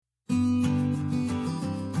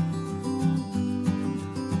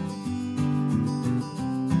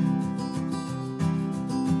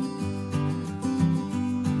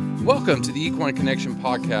Welcome to the Equine Connection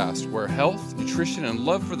podcast, where health, nutrition, and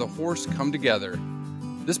love for the horse come together.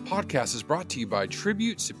 This podcast is brought to you by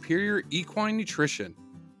Tribute Superior Equine Nutrition.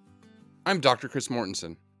 I'm Dr. Chris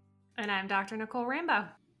Mortensen. And I'm Dr. Nicole Rambo.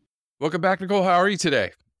 Welcome back, Nicole. How are you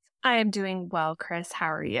today? I am doing well, Chris.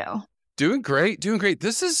 How are you? Doing great.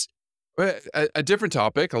 This is a different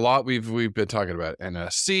topic. A lot we've been talking about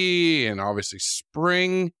NSC and obviously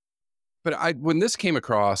spring. But when this came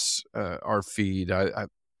across our feed,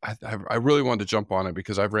 I really wanted to jump on it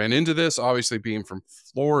because I've ran into this, obviously being from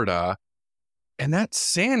Florida, and that's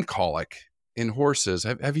sand colic in horses.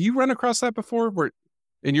 Have you run across that before?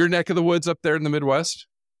 In your neck of the woods up there in the Midwest?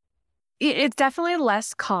 It's definitely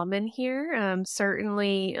less common here.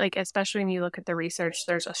 Certainly, especially when you look at the research,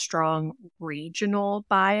 there's a strong regional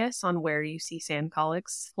bias on where you see sand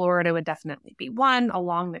colics. Florida would definitely be one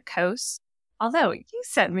along the coast. Although you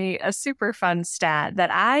sent me a super fun stat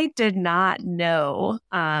that I did not know,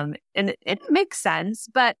 and it makes sense,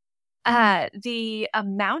 but the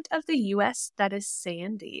amount of the U.S. that is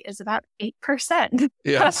sandy is about 8%.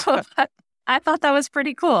 Yes. I thought that was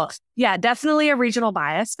pretty cool. Yeah, definitely a regional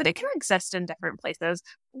bias, but it can exist in different places.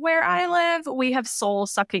 Where I live, we have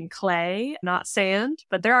soul-sucking clay, not sand,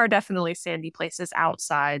 but there are definitely sandy places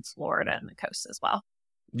outside Florida and the coast as well.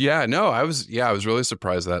 Yeah, no, I was really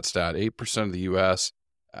surprised at that stat. 8% of the U.S.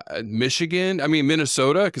 Michigan,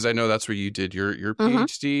 Minnesota, because I know that's where you did your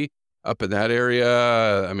PhD up in that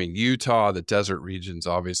area. Utah, the desert regions,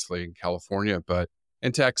 obviously, in California, but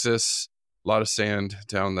in Texas, a lot of sand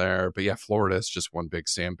down there. But yeah, Florida is just one big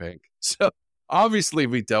sandbank. So obviously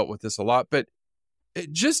we dealt with this a lot. But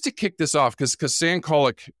just to kick this off, because sand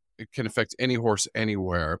colic can affect any horse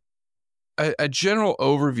anywhere, a general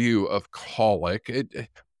overview of colic.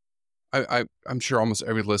 I'm sure almost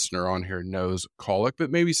every listener on here knows colic, but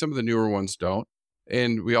maybe some of the newer ones don't.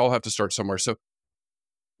 And we all have to start somewhere. So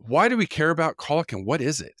why do we care about colic and what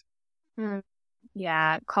is it?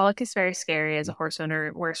 Yeah, colic is very scary as a horse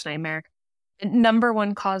owner, worst nightmare. Number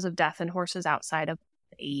one cause of death in horses outside of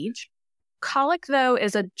age. Colic, though,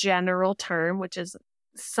 is a general term, which is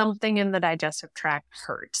something in the digestive tract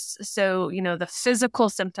hurts. So, the physical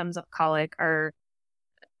symptoms of colic are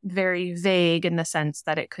very vague in the sense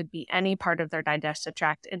that it could be any part of their digestive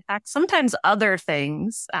tract. In fact, sometimes other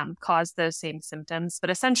things cause those same symptoms, but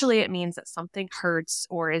essentially it means that something hurts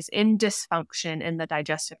or is in dysfunction in the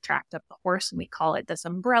digestive tract of the horse, and we call it this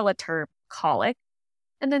umbrella term, colic.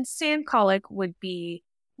 And then sand colic would be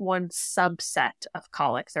one subset of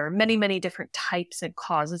colic. There are many, many different types and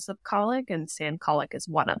causes of colic, and sand colic is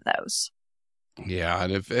one of those. Yeah,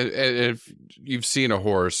 and if you've seen a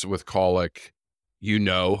horse with colic, it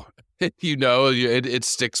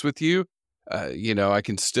sticks with you. I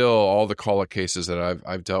can still, all the colic cases that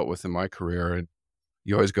I've dealt with in my career, and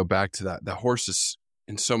you always go back to that. The horse is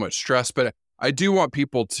in so much stress, but I do want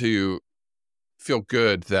people to feel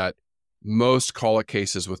good that most colic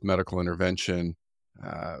cases with medical intervention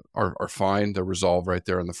are fine. They're resolved right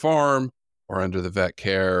there on the farm or under the vet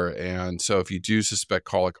care. And so if you do suspect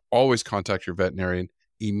colic, always contact your veterinarian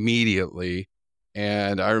immediately.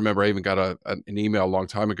 And I remember I even got an email a long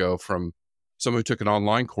time ago from someone who took an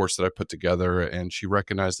online course that I put together, and she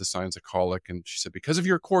recognized the signs of colic. And she said, because of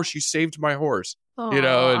your course, you saved my horse. Oh, and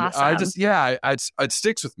awesome. it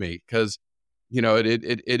sticks with me because,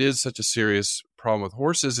 it is such a serious problem with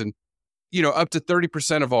horses. And, up to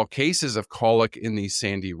 30% of all cases of colic in these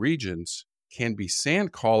sandy regions can be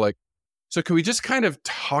sand colic. So can we just kind of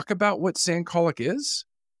talk about what sand colic is?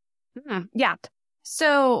 Yeah.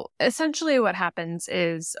 So essentially what happens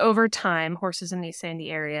is over time, horses in these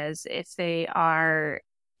sandy areas, if they are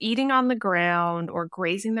eating on the ground or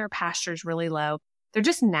grazing their pastures really low, they're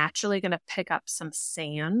just naturally going to pick up some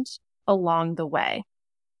sand along the way.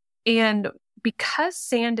 And because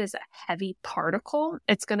sand is a heavy particle,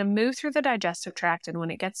 it's going to move through the digestive tract. And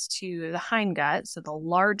when it gets to the hindgut, so the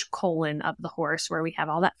large colon of the horse where we have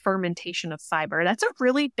all that fermentation of fiber, that's a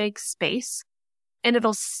really big space. And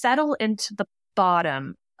it'll settle into the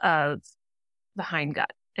bottom of the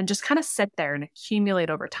hindgut and just kind of sit there and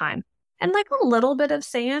accumulate over time. And a little bit of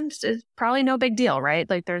sand is probably no big deal, right?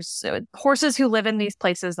 There's horses who live in these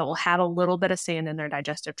places that will have a little bit of sand in their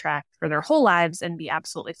digestive tract for their whole lives and be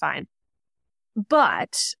absolutely fine.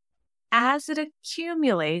 But as it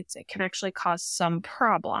accumulates, it can actually cause some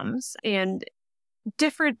problems, and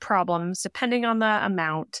different problems depending on the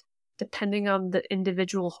amount, depending on the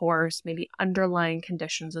individual horse, maybe underlying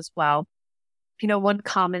conditions as well. One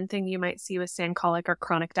common thing you might see with sand colic are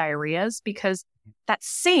chronic diarrheas because that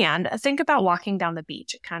sand, think about walking down the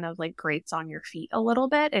beach. It kind of like grates on your feet a little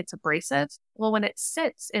bit. It's abrasive. Well, when it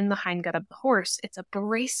sits in the hindgut of the horse, it's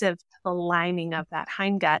abrasive to the lining of that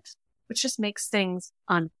hindgut, which just makes things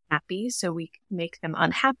unhappy. So we make them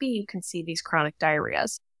unhappy. You can see these chronic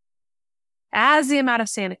diarrheas. As the amount of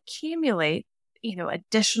sand accumulates,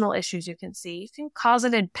 additional issues you can see. You can cause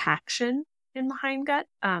an impaction in the hindgut,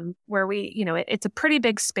 where it's a pretty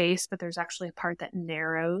big space, but there's actually a part that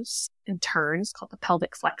narrows and turns called the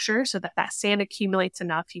pelvic flexure, so that sand accumulates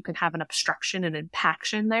enough, you can have an obstruction and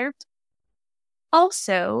impaction there.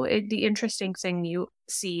 Also, the interesting thing you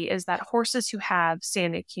see is that horses who have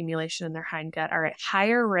sand accumulation in their hindgut are at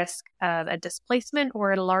higher risk of a displacement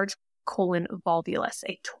or a large colon volvulus,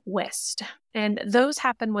 a twist. And those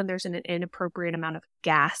happen when there's an inappropriate amount of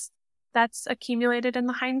gas that's accumulated in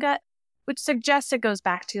the hindgut, which suggests it goes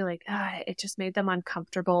back to it just made them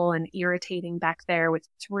uncomfortable and irritating back there, which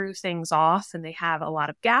threw things off, and they have a lot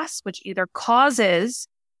of gas, which either causes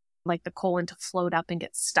the colon to float up and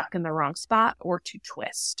get stuck in the wrong spot or to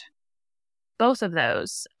twist. Both of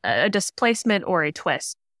those, a displacement or a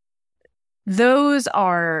twist, those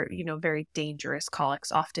are, very dangerous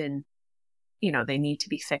colics. Often, they need to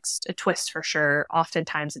be fixed. A twist for sure.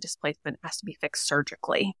 Oftentimes a displacement has to be fixed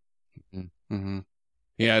surgically. Mm-hmm.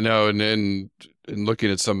 Yeah, no, and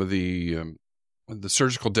looking at some of the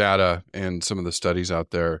surgical data and some of the studies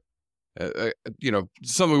out there,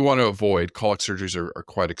 something we want to avoid. Colic surgeries are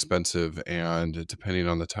quite expensive, and depending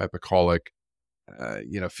on the type of colic,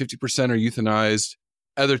 50% are euthanized.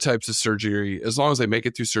 Other types of surgery, as long as they make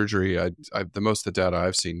it through surgery, the most of the data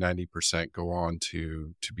I've seen, 90% go on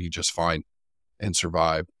to be just fine and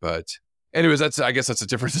survive. But anyways, I guess that's a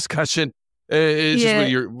different discussion. It's just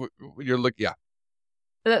when you're looking, yeah.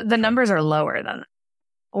 The numbers are lower than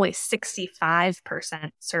only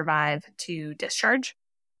 65% survive to discharge.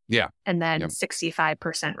 Yeah. And then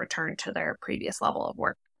 65% return to their previous level of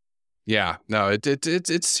work. Yeah. No,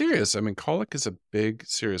 it's serious. I mean, colic is a big,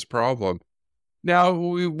 serious problem. Now,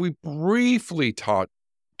 we briefly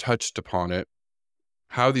touched upon it,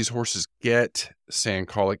 how these horses get sand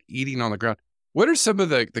colic, eating on the ground. What are some of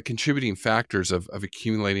the contributing factors of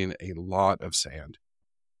accumulating a lot of sand?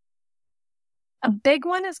 A big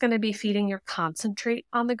one is going to be feeding your concentrate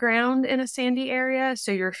on the ground in a sandy area.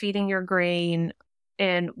 So you're feeding your grain,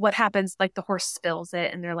 and what happens, the horse spills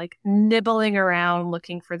it, and they're nibbling around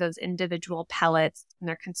looking for those individual pellets, and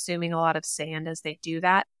they're consuming a lot of sand as they do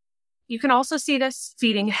that. You can also see this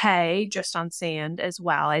feeding hay just on sand as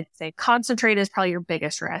well. I'd say concentrate is probably your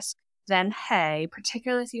biggest risk. Then hay,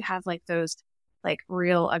 particularly if you have those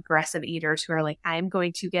real aggressive eaters who are I'm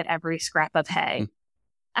going to get every scrap of hay.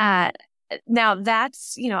 Now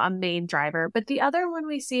that's, a main driver, but the other one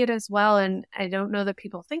we see it as well, and I don't know that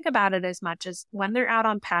people think about it as much, as when they're out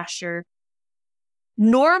on pasture,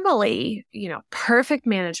 normally, perfect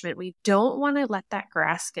management, we don't want to let that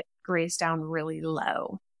grass get grazed down really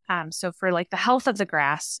low. So for the health of the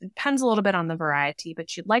grass, it depends a little bit on the variety,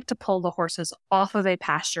 but you'd like to pull the horses off of a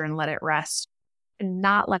pasture and let it rest and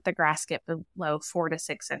not let the grass get below 4 to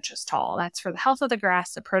 6 inches tall. That's for the health of the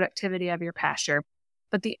grass, the productivity of your pasture.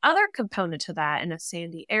 But the other component to that in a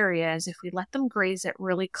sandy area is if we let them graze it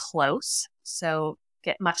really close, so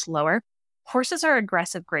get much lower, horses are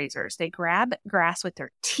aggressive grazers. They grab grass with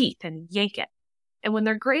their teeth and yank it. And when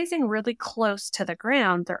they're grazing really close to the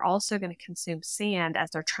ground, they're also going to consume sand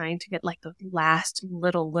as they're trying to get the last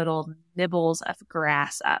little nibbles of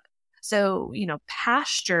grass up. So,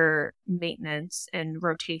 pasture maintenance and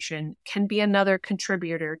rotation can be another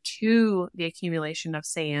contributor to the accumulation of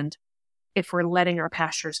sand if we're letting our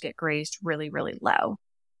pastures get grazed really, really low.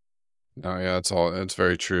 Oh, yeah, it's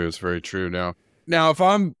very true. It's very true. Now, if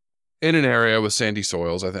I'm in an area with sandy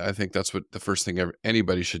soils, I think that's what the first thing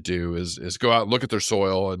anybody should do is go out and look at their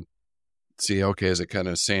soil and see, okay, is it kind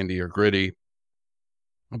of sandy or gritty?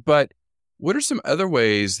 But what are some other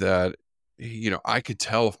ways that, I could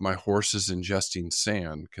tell if my horse is ingesting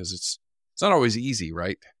sand? Because it's not always easy,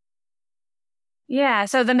 right? Yeah.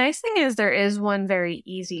 So the nice thing is there is one very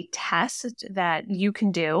easy test that you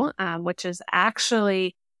can do, which is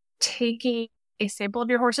actually taking a sample of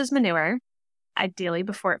your horse's manure, ideally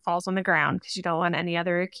before it falls on the ground, because you don't want any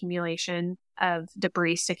other accumulation of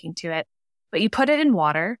debris sticking to it. But you put it in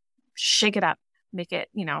water, shake it up, make it,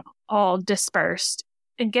 all dispersed,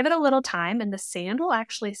 and give it a little time, and the sand will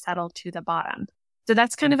actually settle to the bottom. So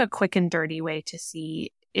that's kind of a quick and dirty way to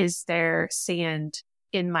see, is there sand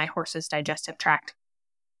in my horse's digestive tract?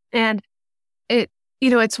 And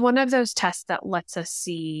it's one of those tests that lets us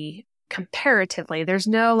see comparatively. There's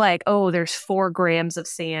no like, oh, there's 4 grams of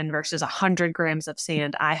sand versus 100 grams of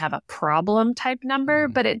sand. I have a problem type number,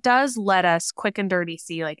 but it does let us quick and dirty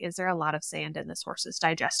see, like, is there a lot of sand in this horse's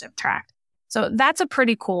digestive tract? So that's a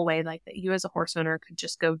pretty cool way, like, that you as a horse owner could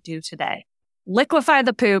just go do today. Liquefy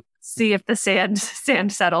the poop, see if the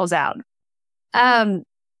sand settles out. It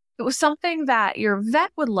was something that your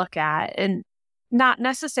vet would look at, and not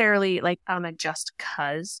necessarily like on a just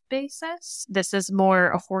cause basis. This is more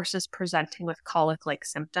a horse is presenting with colic-like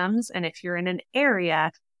symptoms. And if you're in an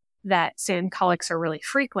area that sand colics are really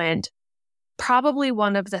frequent, probably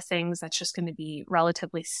one of the things that's just going to be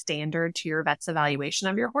relatively standard to your vet's evaluation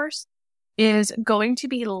of your horse is going to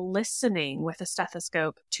be listening with a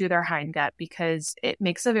stethoscope to their hindgut, because it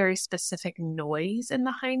makes a very specific noise in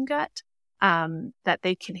the hindgut that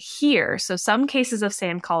they can hear. So some cases of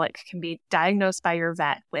sand colic can be diagnosed by your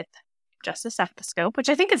vet with just a stethoscope, which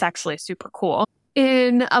I think is actually super cool.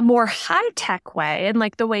 In a more high-tech way, and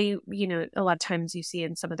like the way, a lot of times you see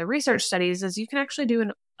in some of the research studies, is you can actually do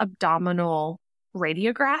an abdominal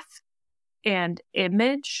radiograph and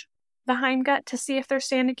image the hindgut to see if there's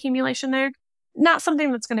sand accumulation there. Not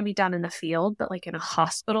something that's going to be done in the field, but like in a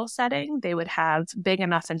hospital setting, they would have big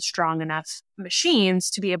enough and strong enough machines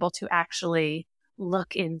to be able to actually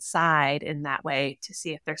look inside in that way to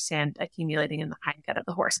see if there's sand accumulating in the hindgut of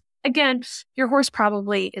the horse. Again, your horse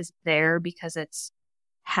probably is there because it's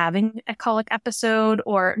having a colic episode,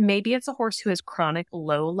 or maybe it's a horse who has chronic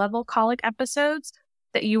low-level colic episodes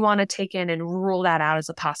that you want to take in and rule that out as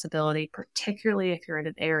a possibility, particularly if you're in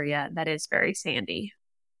an area that is very sandy.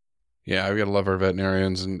 Yeah, we got to love our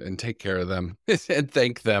veterinarians and take care of them and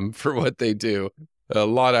thank them for what they do. A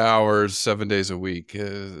lot of hours, 7 days a week,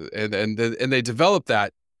 and they develop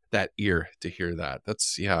that ear to hear that.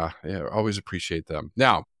 That's always appreciate them.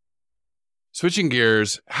 Now, switching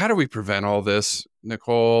gears, how do we prevent all this,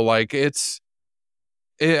 Nicole? Like it's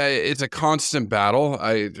a constant battle.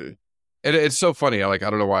 It's so funny. I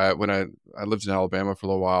don't know why. When I lived in Alabama for a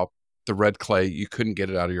little while, the red clay, you couldn't get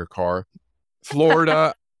it out of your car.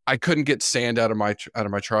 Florida, I couldn't get sand out of my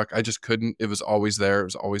truck. I just couldn't. It was always there. It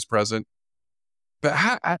was always present.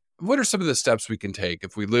 But what are some of the steps we can take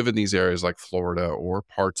if we live in these areas like Florida or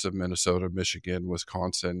parts of Minnesota, Michigan,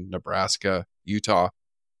 Wisconsin, Nebraska, Utah?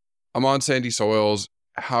 I'm on sandy soils.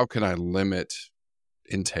 How can I limit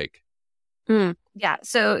intake? Yeah,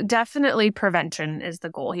 so definitely prevention is the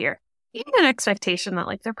goal here. Even an expectation that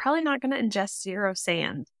like they're probably not going to ingest 0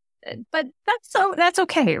 sand. But that's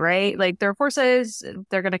okay, right? Like their horses,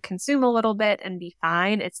 they're going to consume a little bit and be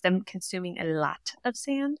fine. It's them consuming a lot of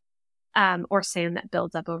sand, or sand that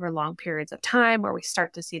builds up over long periods of time where we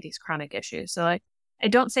start to see these chronic issues. So like, I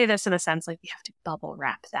don't say this in a sense like we have to bubble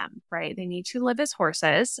wrap them, right? They need to live as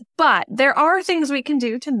horses, but there are things we can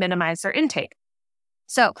do to minimize their intake.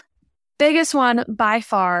 So biggest one by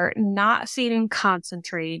far, not feeding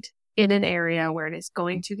concentrate in an area where it is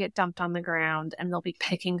going to get dumped on the ground and they'll be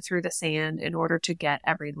picking through the sand in order to get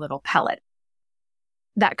every little pellet.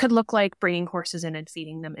 That could look like bringing horses in and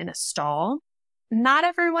feeding them in a stall. Not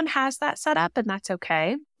everyone has that set up, and that's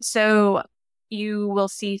okay. So you will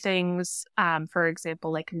see things, for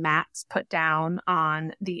example, like mats put down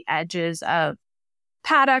on the edges of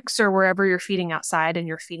paddocks or wherever you're feeding outside, and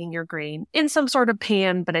you're feeding your grain in some sort of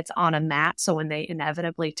pan, but it's on a mat. So when they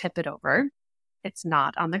inevitably tip it over, it's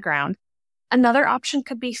not on the ground. Another option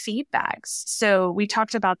could be feed bags. So we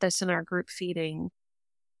talked about this in our group feeding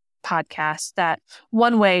podcast, that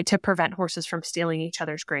one way to prevent horses from stealing each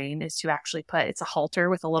other's grain is to actually it's a halter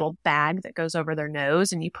with a little bag that goes over their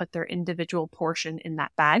nose, and you put their individual portion in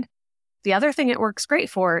that bag. The other thing it works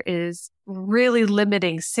great for is really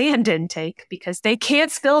limiting sand intake, because they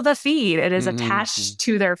can't spill the feed. It is attached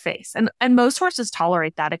to their face. And most horses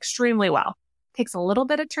tolerate that extremely well. Takes a little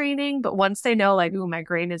bit of training, but once they know like, ooh, my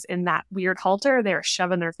grain is in that weird halter, they're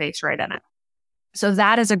shoving their face right in it. So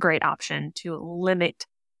that is a great option to limit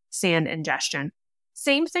sand ingestion.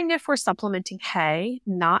 Same thing if we're supplementing hay,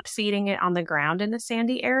 not feeding it on the ground in a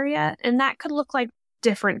sandy area. And that could look like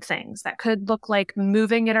different things. That could look like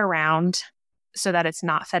moving it around so that it's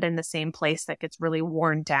not fed in the same place that gets really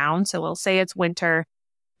worn down. So we'll say it's winter,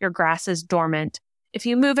 your grass is dormant. If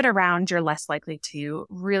you move it around, you're less likely to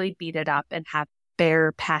really beat it up and have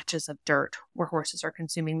bare patches of dirt where horses are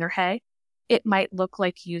consuming their hay. It might look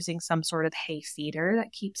like using some sort of hay feeder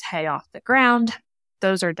that keeps hay off the ground.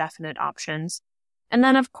 Those are definite options. And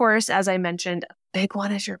then, of course, as I mentioned, a big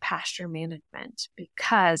one is your pasture management,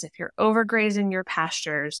 because if you're overgrazing your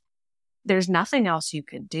pastures, there's nothing else you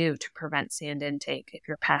can do to prevent sand intake if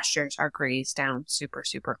your pastures are grazed down super,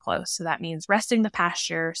 super close. So that means resting the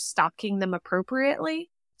pasture, stocking them appropriately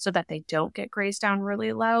so that they don't get grazed down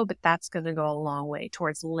really low, but that's going to go a long way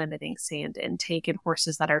towards limiting sand intake in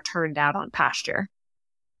horses that are turned out on pasture.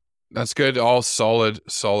 That's good. All solid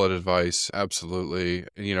advice. Absolutely.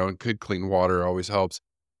 And good clean water always helps.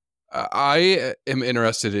 I am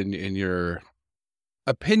interested in your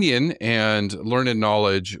opinion and learned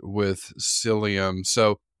knowledge with psyllium.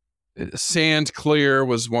 So Sand Clear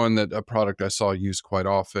was a product I saw used quite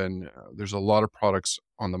often. There's a lot of products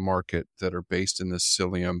on the market that are based in this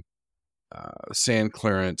psyllium sand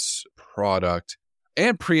clearance product,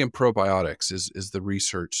 and pre and probiotics is the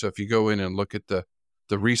research. So if you go in and look at the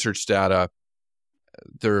research data,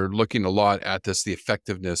 they're looking a lot at the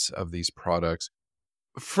effectiveness of these products.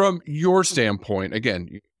 From your standpoint, again,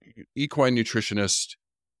 equine nutritionist,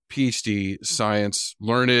 PhD, science,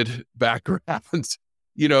 learned backgrounds,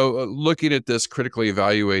 looking at this, critically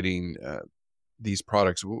evaluating these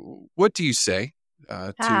products, what do you say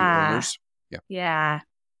to owners? Yeah.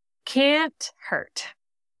 Can't hurt.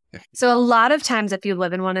 So a lot of times, if you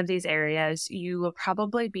live in one of these areas, you will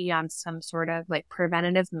probably be on some sort of like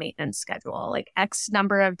preventative maintenance schedule, like X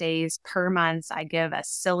number of days per month. I give a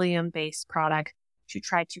psyllium-based product to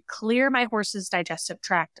try to clear my horse's digestive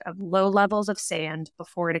tract of low levels of sand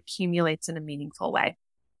before it accumulates in a meaningful way.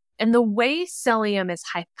 And the way psyllium is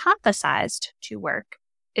hypothesized to work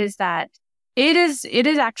is that it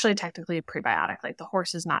is actually technically a prebiotic, like the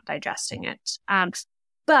horse is not digesting it.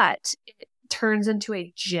 But it turns into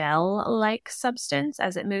a gel-like substance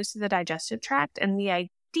as it moves through the digestive tract. And the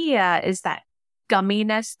idea is that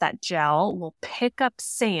gumminess, that gel, will pick up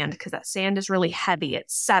sand because that sand is really heavy.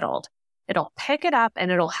 It's settled. It'll pick it up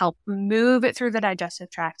and it'll help move it through the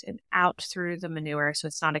digestive tract and out through the manure so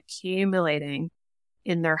it's not accumulating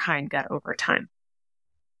in their hindgut over time.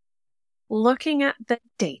 Looking at the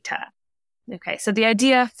data. Okay, so the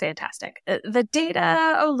idea, fantastic. The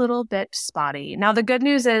data, a little bit spotty. Now, the good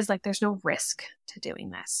news is there's no risk to doing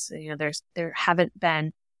this. There haven't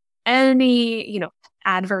been any,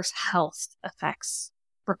 adverse health effects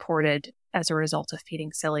reported as a result of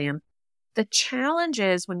feeding psyllium. The challenge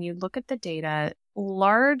is when you look at the data,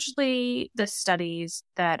 largely the studies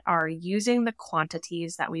that are using the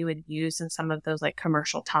quantities that we would use in some of those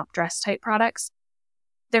commercial top dress type products,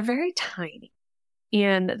 they're very tiny.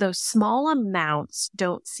 And those small amounts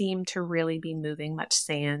don't seem to really be moving much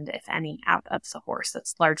sand, if any, out of the horse.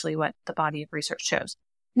 That's largely what the body of research shows.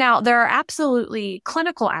 Now, there are absolutely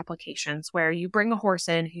clinical applications where you bring a horse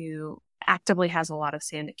in who actively has a lot of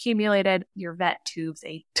sand accumulated. Your vet tubes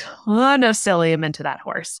a ton of psyllium into that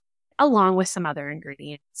horse, along with some other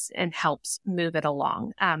ingredients, and helps move it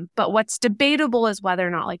along. But what's debatable is whether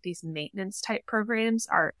or not these maintenance type programs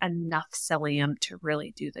are enough psyllium to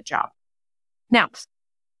really do the job. Now,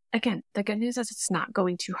 again, the good news is it's not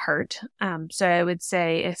going to hurt. So I would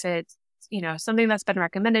say if it's, something that's been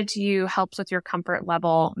recommended to you, helps with your comfort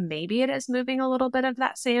level, maybe it is moving a little bit of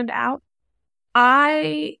that sand out.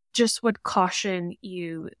 I just would caution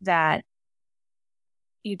you that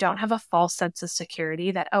you don't have a false sense of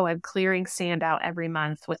security that, I'm clearing sand out every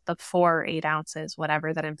month with the 4 or 8 ounces,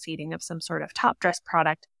 whatever, that I'm feeding of some sort of top dress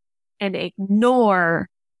product, and ignore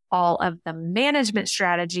all of the management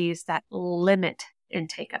strategies that limit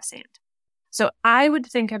intake of sand. So I would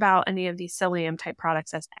think about any of these psyllium type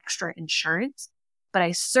products as extra insurance, but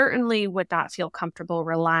I certainly would not feel comfortable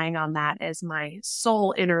relying on that as my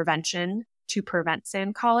sole intervention to prevent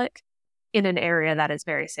sand colic in an area that is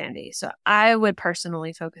very sandy. So I would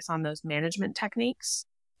personally focus on those management techniques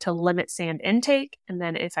to limit sand intake. And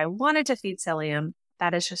then if I wanted to feed psyllium,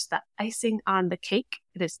 that is just the icing on the cake.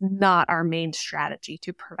 It is not our main strategy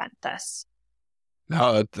to prevent this.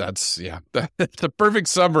 No, that's a perfect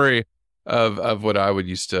summary of what I would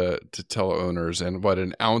used to tell owners, and what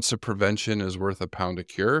an ounce of prevention is worth a pound of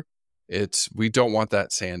cure. We don't want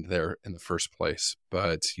that sand there in the first place,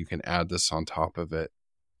 but you can add this on top of it.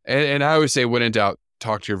 And I always say, when in doubt,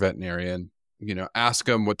 talk to your veterinarian. Ask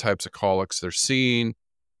them what types of colics they're seeing.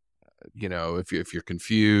 If you're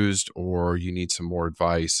confused or you need some more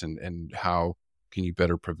advice, and how can you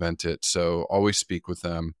better prevent it. So always speak with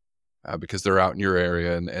them because they're out in your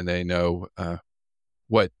area and they know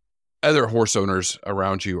what other horse owners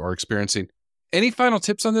around you are experiencing. Any final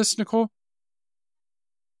tips on this, Nicole?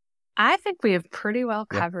 I think we have pretty well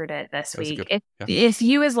covered it this week. If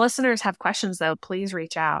you as listeners have questions, though, please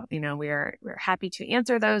reach out. We're happy to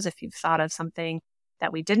answer those. If you've thought of something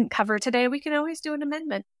that we didn't cover today, we can always do an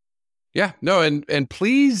amendment. Yeah, no, and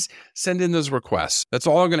please send in those requests. That's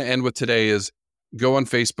all I'm going to end with today is go on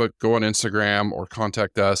Facebook, go on Instagram, or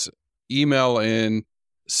contact us. Email in,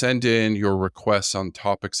 send in your requests on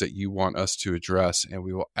topics that you want us to address, and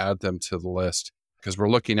we will add them to the list. because we're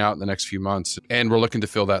looking out in the next few months and we're looking to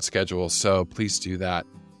fill that schedule. So please do that.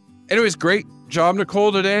 Anyways, great job,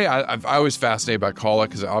 Nicole, today. I was fascinated by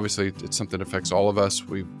colic because obviously it's something that affects all of us.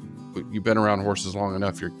 You've been around horses long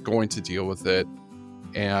enough. You're going to deal with it.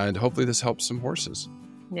 And hopefully this helps some horses.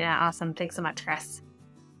 Yeah, awesome. Thanks so much, Chris.